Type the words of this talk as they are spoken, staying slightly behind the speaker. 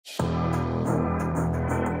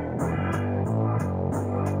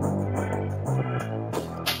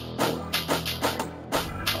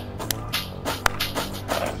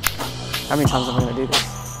How many times am I going to do this?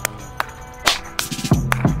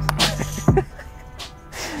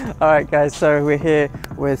 Alright guys, so we're here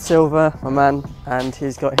with Silver, my man, and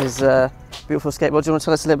he's got his beautiful skateboard. Do you want to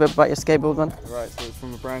tell us a little bit about your skateboard, man? Right, so it's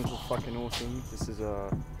from a brand called Fucking Awesome. This is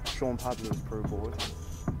a Sean Pablo's Pro board.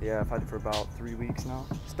 Yeah, I've had it for about 3 weeks now.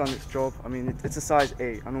 It's done its job. I mean, it's a size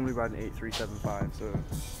 8. I normally ride an 8375, so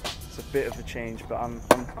it's a bit of a change, but I'm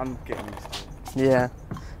getting used to it. Yeah.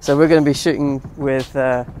 So we're going to be shooting with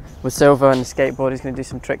Silver and the skateboard. He's going to do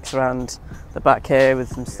some tricks around the back here with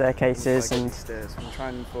some staircases and stairs. I've been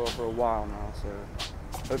trying for a while now, so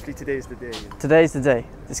hopefully today's the day. Today's the day.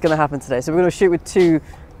 It's going to happen today. So we're going to shoot with two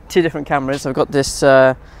different cameras. I've got this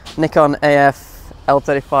Nikon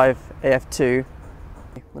AF2 AF2.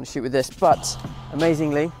 I'm going to shoot with this, but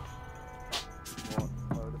amazingly,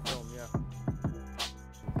 The film, yeah.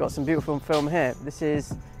 got some beautiful film here. This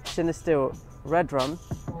is Cinestill Red Run,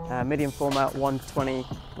 medium format 120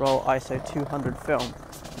 roll ISO 200 film.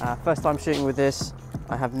 First time shooting with this.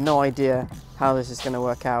 I have no idea how this is going to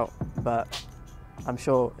work out, but I'm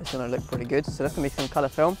sure it's going to look pretty good. So that's going to be some colour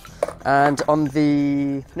film. And on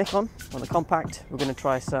the Nikon, on the compact, we're going to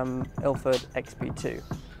try some Ilford XP2,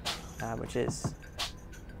 which is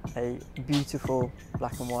a beautiful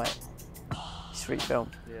black and white street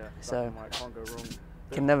film. Yeah, black so and white, can't go wrong.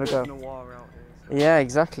 Can never go. Noir out here, so. Yeah,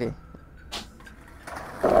 exactly.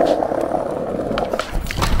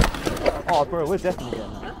 Oh, bro, we're definitely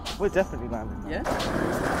getting that. We're definitely landing. Yeah.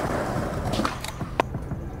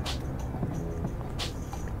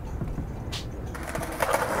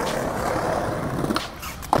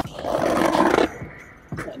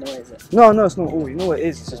 No, it's not all. You know what it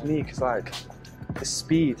is? It's just me, because like the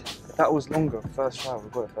speed. If that was longer, first try, we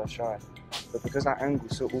got it first try. But because that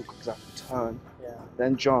angle's so awkward, because I have to turn,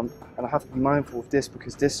 then jump, and I have to be mindful of this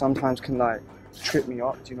because this sometimes can like trip me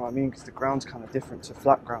up. Do you know what I mean? Because the ground's kind of different to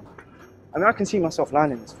flat ground. I mean, I can see myself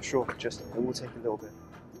landing this for sure. Just it will take a little bit.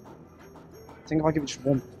 I think if I give it just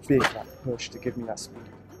one big like push to give me that speed,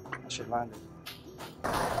 I should land it.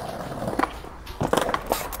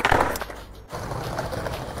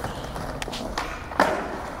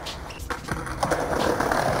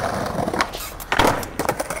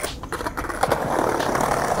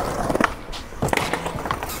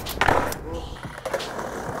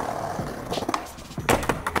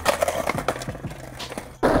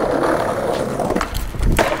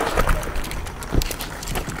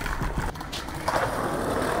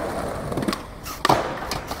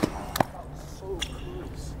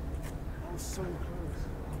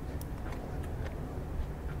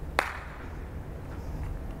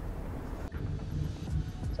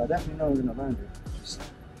 So I definitely know I'm going to land it. Just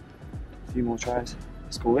a few more tries.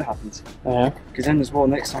 It's cool, it happens. Yeah. Because then as well,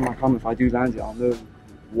 next time I come, if I do land it, I'll know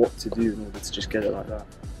what to do in order to just get it like that.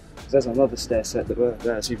 Because there's another stair set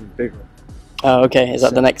that's even bigger. Oh, okay. Is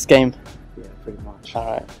that the next game? Yeah, pretty much.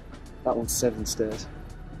 Alright. That one's 7 stairs.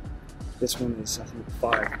 This one is, I think,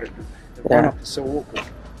 5. But the Yeah. run-up is so awkward.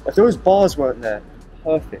 If those bars weren't there,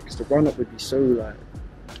 perfect. Because the run-up would be so, like,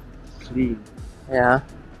 clean. Yeah.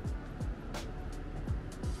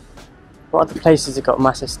 What other places have got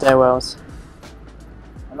massive stairwells?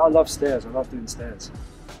 And I love stairs. I love doing stairs.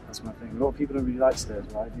 That's my thing. A lot of people don't really like stairs,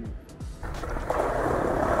 but I do. I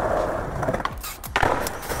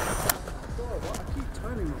keep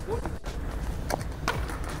turning my body.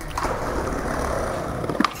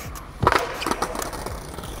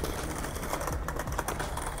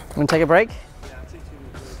 Want to take a break? Yeah, I'll take 2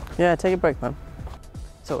 minutes. Yeah, take a break, man.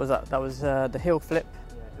 So what was that? That was the hill flip?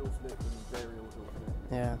 Yeah, hill flip and varial hill flip.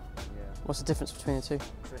 Yeah. What's the difference between the two?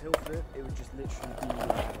 So hill flip, it would just literally be like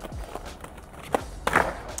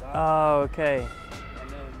that. Oh, okay. And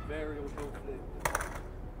then varial hill flip would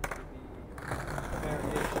be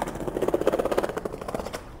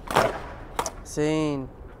variation. Seen.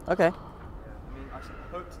 Okay. Yeah, I mean, I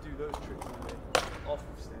hope to do those tricks one day off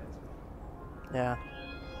of stairs. Yeah.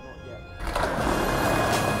 Not yet.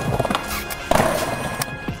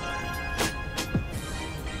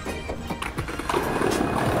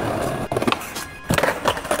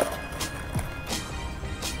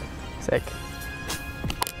 Sick.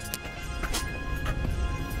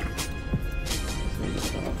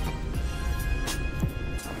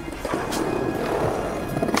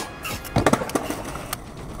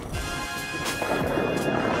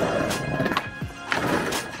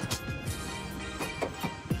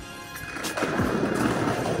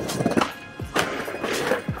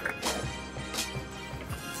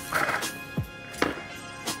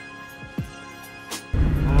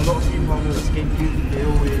 Skateboard, they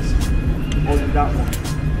always ollie that one.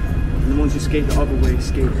 And the ones who skate the other way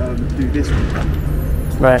skate do this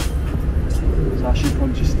one. Right. So I should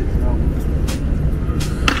probably just stick to that one.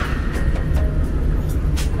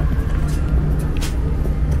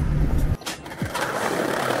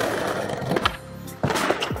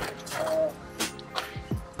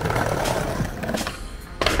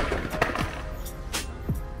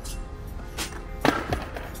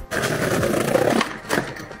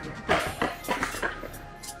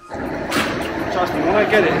 Trust me, when I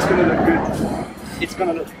get it, it's gonna look good. It's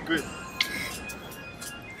gonna look good.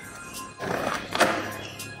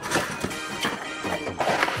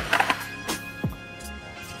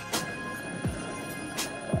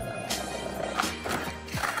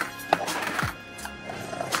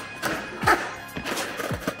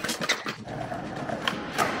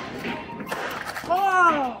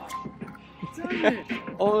 Oh! Damn it!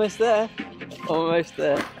 Almost there. Almost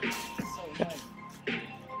there. So nice.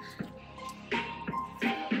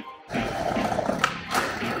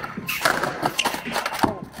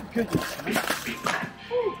 Goodness, man.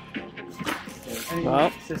 Well,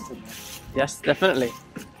 consistent, man. yes, definitely.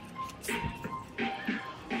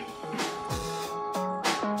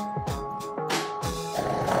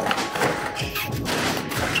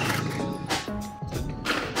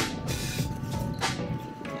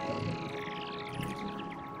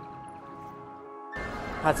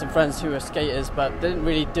 Had some friends who were skaters, but they didn't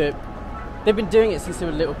really do it. They've been doing it since they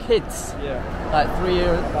were little kids. Yeah. Like 3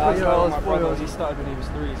 year olds, 4 year olds. He started when he was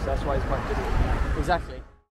 3, so that's why he's quite good at it. Exactly.